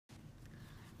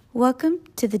Welcome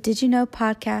to the Did You Know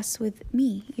podcast with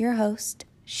me, your host,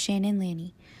 Shannon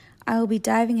Lanny. I will be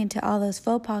diving into all those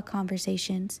faux pas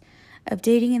conversations of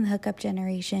dating in the hookup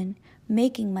generation,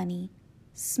 making money,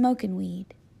 smoking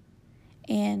weed,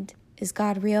 and is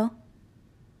God real?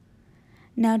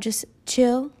 Now just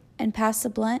chill and pass the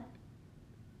blunt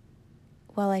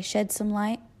while I shed some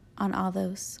light on all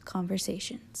those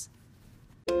conversations.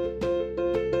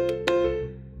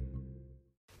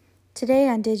 Today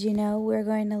on Did You Know, we're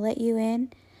going to let you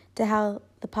in to how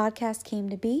the podcast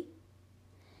came to be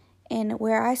and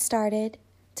where I started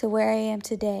to where I am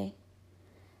today.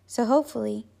 So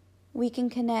hopefully we can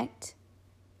connect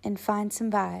and find some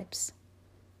vibes.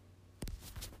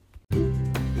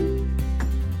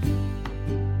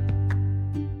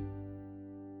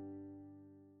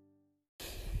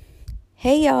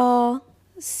 Hey y'all.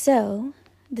 So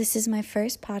this is my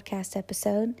first podcast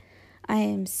episode. I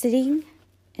am sitting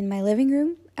in my living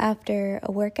room after a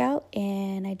workout,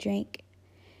 and I drank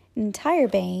an entire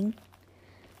bang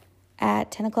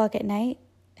at 10 o'clock at night,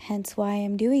 hence why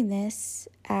I'm doing this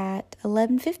at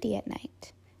 11:50 at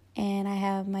night, and I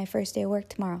have my first day of work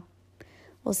tomorrow.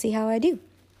 We'll see how I do.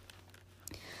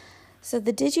 So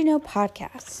the Did You Know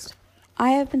podcast.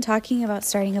 I have been talking about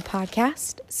starting a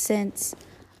podcast since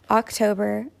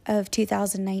October of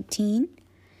 2019.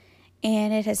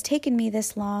 And it has taken me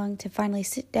this long to finally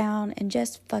sit down and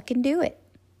just fucking do it.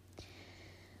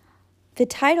 The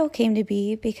title came to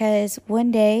be because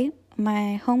one day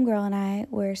my homegirl and I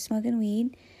were smoking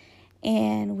weed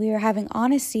and we were having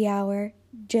honesty hour,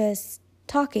 just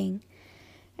talking.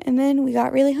 And then we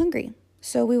got really hungry.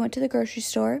 So we went to the grocery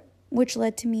store, which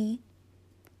led to me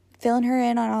filling her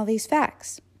in on all these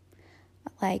facts.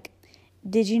 Like,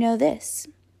 did you know this?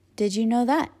 Did you know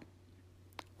that?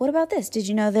 What about this? Did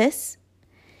you know this?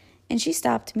 And she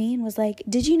stopped me and was like,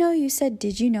 did you know you said,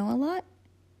 did you know a lot?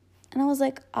 And I was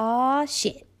like, aw,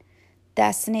 shit.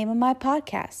 That's the name of my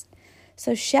podcast.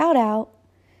 So shout out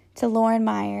to Lauren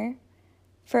Meyer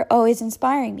for always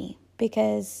inspiring me,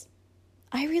 because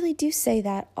I really do say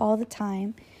that all the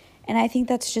time. And I think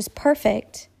that's just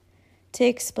perfect to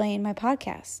explain my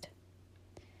podcast.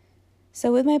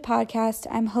 So with my podcast,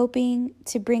 I'm hoping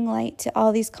to bring light to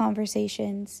all these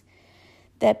conversations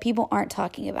that people aren't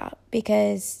talking about,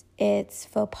 because it's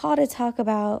faux pas to talk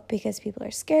about, because people are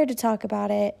scared to talk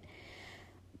about it,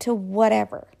 to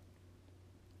whatever.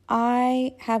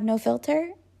 I have no filter,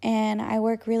 and I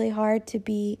work really hard to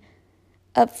be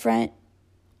upfront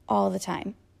all the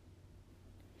time.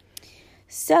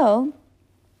 So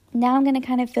now I'm going to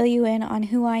kind of fill you in on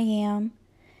who I am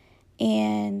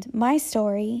and my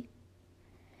story,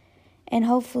 and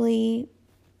hopefully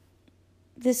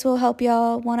this will help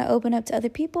y'all want to open up to other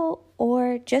people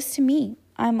or just to me.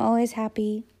 I'm always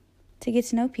happy to get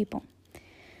to know people.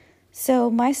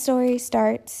 So my story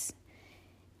starts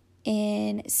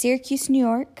in Syracuse, New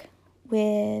York,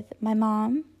 with my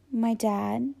mom, my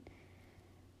dad,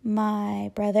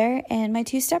 my brother, and my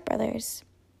two stepbrothers.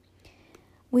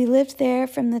 We lived there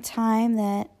from the time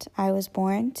that I was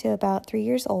born to about 3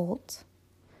 years old.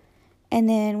 And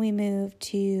then we moved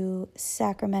to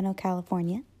Sacramento,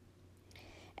 California.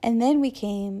 And then we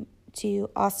came to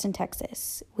Austin,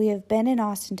 Texas. We have been in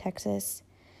Austin, Texas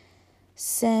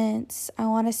since, I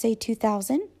want to say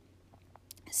 2000.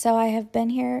 So I have been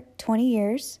here 20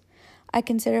 years. I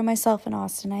consider myself an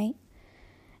Austinite,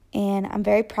 and I'm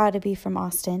very proud to be from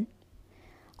Austin.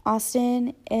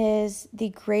 Austin is the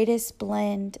greatest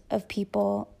blend of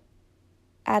people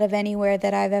out of anywhere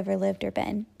that I've ever lived or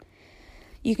been.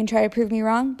 You can try to prove me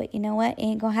wrong, but you know what? It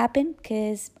ain't gonna happen,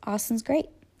 because Austin's great.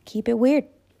 Keep it weird.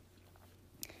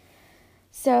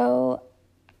 So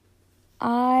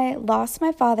I lost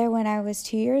my father when I was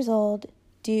 2 years old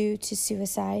due to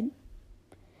suicide.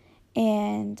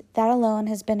 And that alone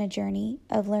has been a journey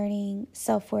of learning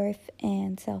self-worth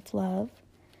and self-love.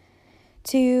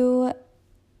 To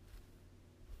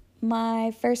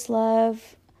my first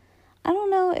love, I don't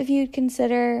know if you'd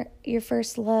consider your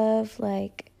first love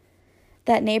like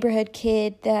that neighborhood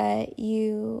kid that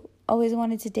you always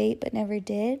wanted to date but never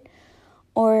did,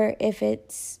 or if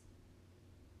it's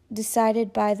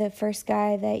decided by the first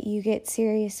guy that you get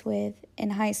serious with in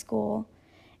high school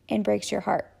and breaks your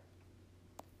heart.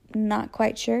 Not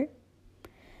quite sure.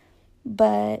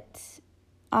 But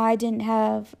I didn't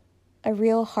have a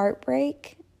real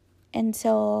heartbreak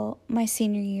until my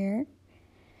senior year.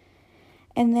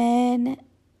 And then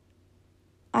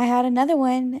I had another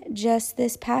one just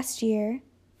this past year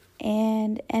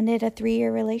and ended a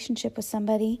 3-year relationship with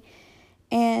somebody.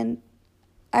 And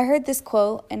I heard this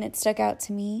quote and it stuck out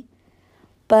to me,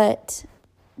 but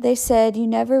they said you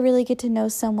never really get to know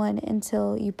someone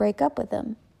until you break up with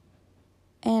them.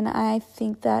 And I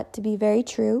think that to be very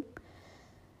true.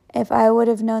 If I would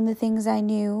have known the things I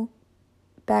knew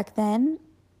back then,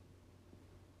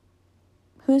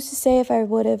 who's to say if I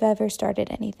would have ever started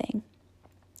anything?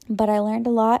 But I learned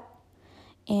a lot,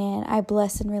 and I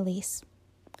bless and release.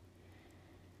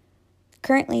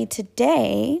 Currently,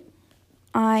 today,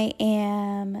 I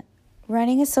am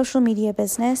running a social media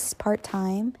business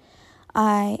part-time.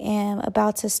 I am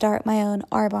about to start my own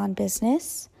Arbonne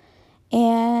business.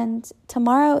 And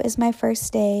tomorrow is my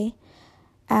first day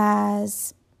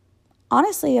as,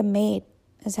 honestly, a maid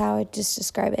is how I just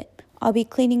describe it. I'll be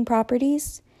cleaning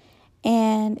properties,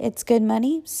 and it's good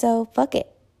money, so fuck it.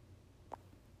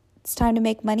 It's time to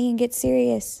make money and get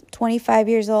serious. 25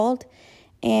 years old,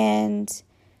 and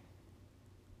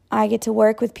I get to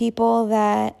work with people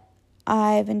that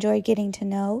I've enjoyed getting to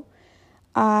know.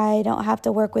 I don't have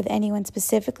to work with anyone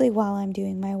specifically while I'm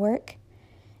doing my work.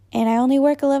 And I only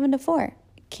work 11 to 4.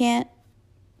 Can't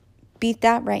beat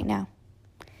that right now.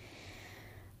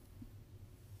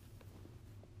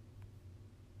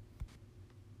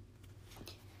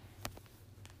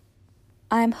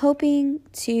 I'm hoping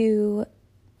to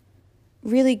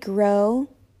really grow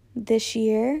this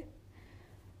year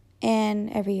and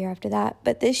every year after that.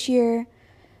 But this year,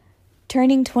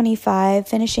 turning 25,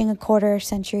 finishing a quarter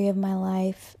century of my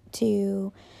life,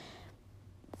 to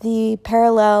the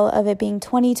parallel of it being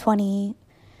 2020,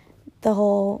 the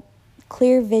whole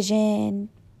clear vision,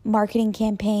 marketing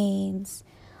campaigns,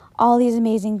 all these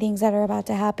amazing things that are about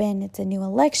to happen. It's a new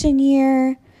election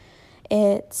year.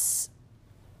 It's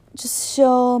just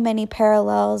so many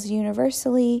parallels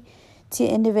universally to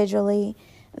individually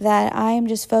that I am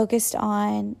just focused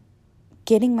on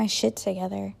getting my shit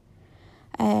together.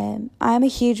 I'm a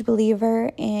huge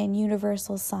believer in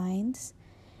universal signs,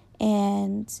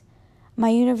 and my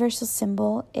universal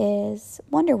symbol is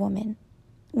Wonder Woman.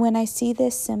 When I see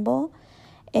this symbol,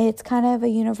 it's kind of a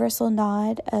universal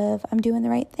nod of I'm doing the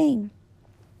right thing.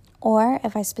 Or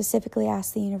if I specifically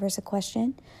ask the universe a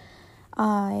question,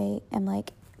 I am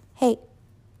like, hey,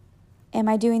 am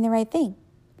I doing the right thing?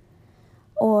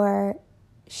 Or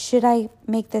should I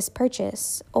make this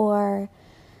purchase? Or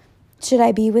should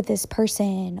I be with this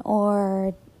person?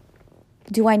 Or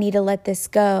do I need to let this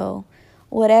go?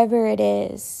 Whatever it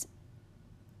is,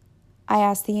 I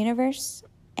ask the universe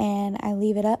and I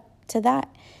leave it up to that.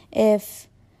 If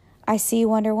I see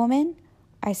Wonder Woman,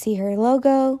 I see her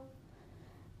logo,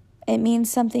 it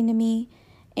means something to me.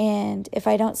 And if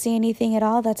I don't see anything at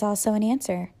all, that's also an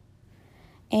answer.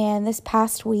 And this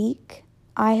past week,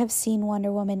 I have seen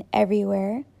Wonder Woman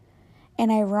everywhere.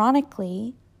 And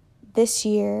ironically, this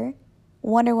year,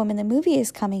 Wonder Woman the movie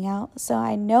is coming out. So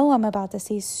I know I'm about to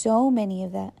see so many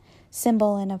of that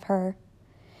symbol and of her.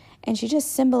 And she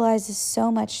just symbolizes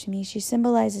so much to me. She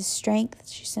symbolizes strength.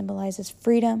 She symbolizes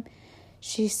freedom.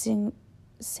 She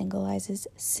symbolizes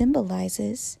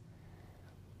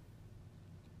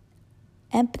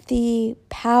empathy,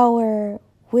 power,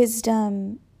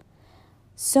 wisdom.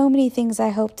 So many things I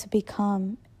hope to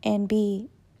become and be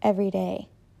every day.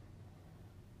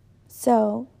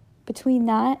 So between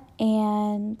that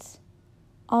and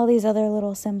all these other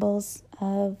little symbols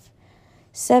of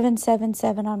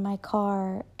 777 on my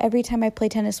car, every time I play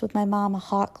tennis with my mom, a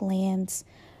hawk lands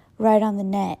right on the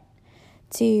net,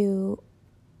 to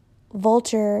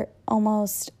vulture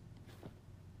almost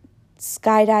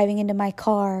skydiving into my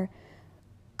car,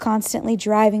 constantly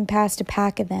driving past a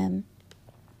pack of them.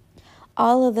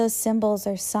 All of those symbols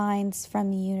are signs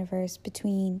from the universe.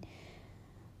 Between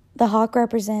the hawk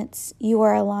represents you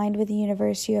are aligned with the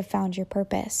universe, you have found your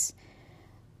purpose.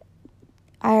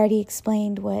 I already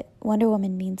explained what Wonder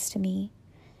Woman means to me.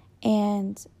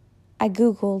 And I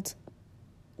Googled,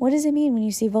 what does it mean when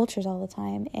you see vultures all the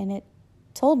time? And it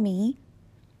told me,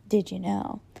 did you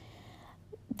know,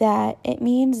 that it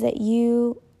means that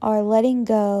you are letting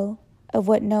go of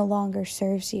what no longer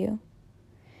serves you.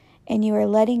 And you are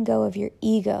letting go of your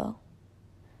ego.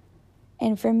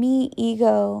 And for me,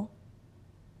 ego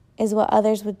is what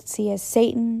others would see as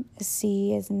Satan,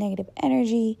 see as negative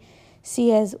energy,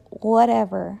 see as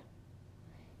whatever.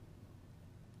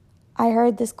 I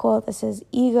heard this quote that says,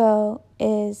 ego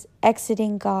is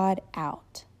exiting God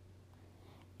out.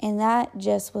 And that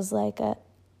just was like a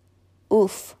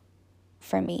oof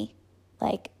for me.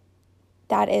 Like,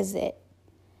 that is it.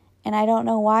 And I don't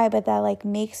know why, but that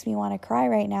makes me want to cry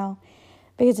right now,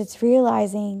 because it's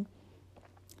realizing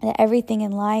that everything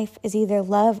in life is either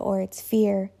love or it's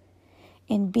fear.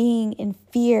 And being in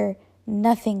fear,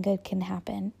 nothing good can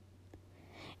happen.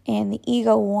 And the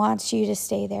ego wants you to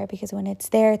stay there, because when it's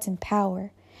there, it's in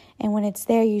power. And when it's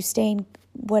there, you stay in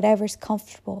whatever's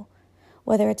comfortable,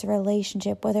 whether it's a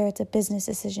relationship, whether it's a business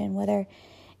decision, whether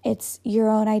It's your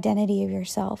own identity of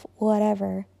yourself,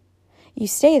 whatever. You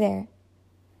stay there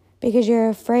because you're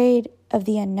afraid of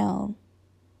the unknown.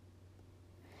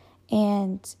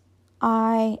 And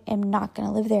I am not going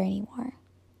to live there anymore.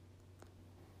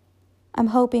 I'm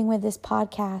hoping with this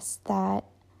podcast that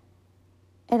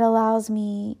it allows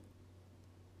me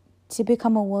to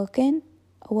become awaken.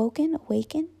 I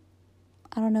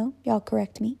don't know. Y'all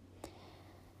correct me.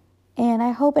 And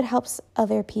I hope it helps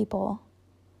other people.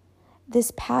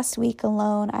 This past week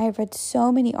alone, I have read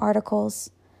so many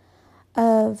articles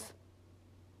of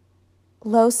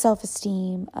low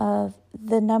self-esteem, of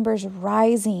the numbers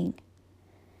rising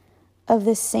of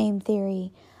this same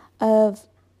theory, of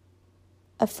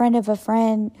a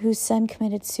friend whose son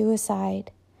committed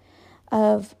suicide,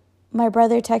 of my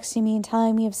brother texting me and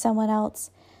telling me of someone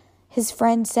else, his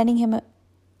friend sending him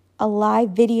a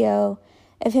live video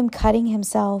of him cutting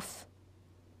himself,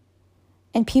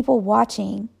 and people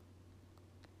watching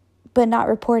but not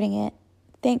reporting it.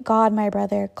 Thank God my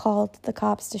brother called the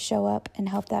cops to show up and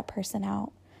help that person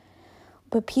out.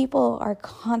 But people are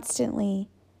constantly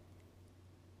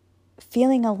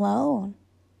feeling alone.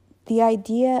 The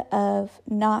idea of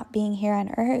not being here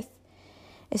on earth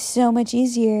is so much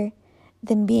easier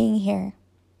than being here.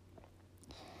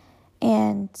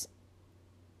 And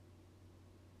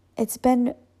it's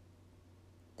been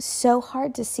so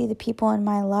hard to see the people in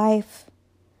my life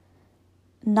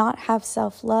not have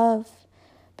self-love,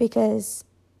 because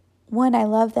one, I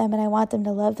love them and I want them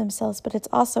to love themselves, but it's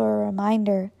also a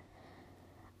reminder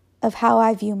of how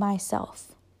I view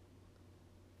myself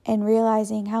and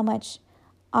realizing how much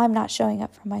I'm not showing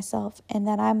up for myself and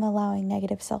that I'm allowing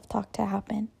negative self-talk to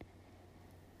happen.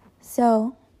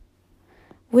 So,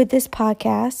 with this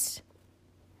podcast,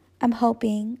 I'm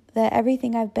hoping that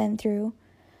everything I've been through,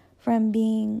 from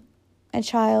being a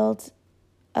child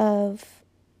of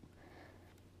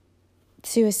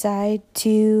suicide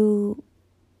to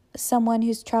someone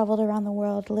who's traveled around the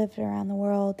world, lived around the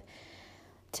world,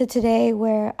 to today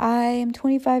where I am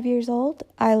 25 years old,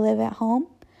 I live at home,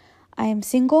 I am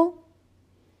single,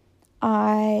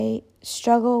 I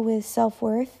struggle with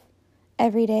self-worth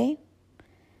every day,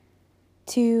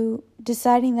 to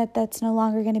deciding that that's no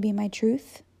longer going to be my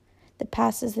truth. The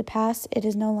past is the past, it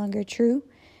is no longer true,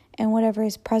 and whatever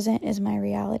is present is my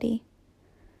reality.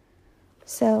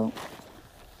 So,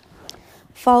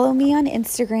 follow me on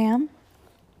Instagram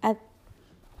at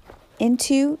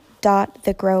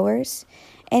into.thegrowers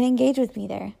and engage with me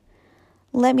there.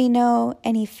 Let me know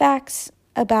any facts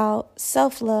about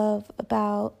self-love,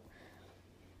 about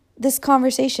this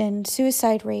conversation,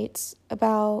 suicide rates,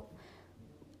 about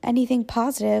anything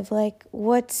positive, like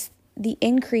what's the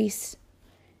increase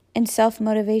in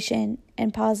self-motivation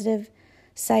and positive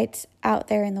sites out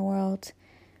there in the world,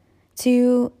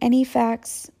 to any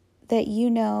facts that you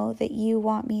know that you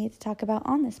want me to talk about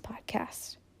on this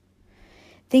podcast.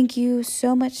 Thank you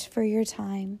so much for your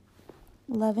time.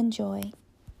 Love and joy.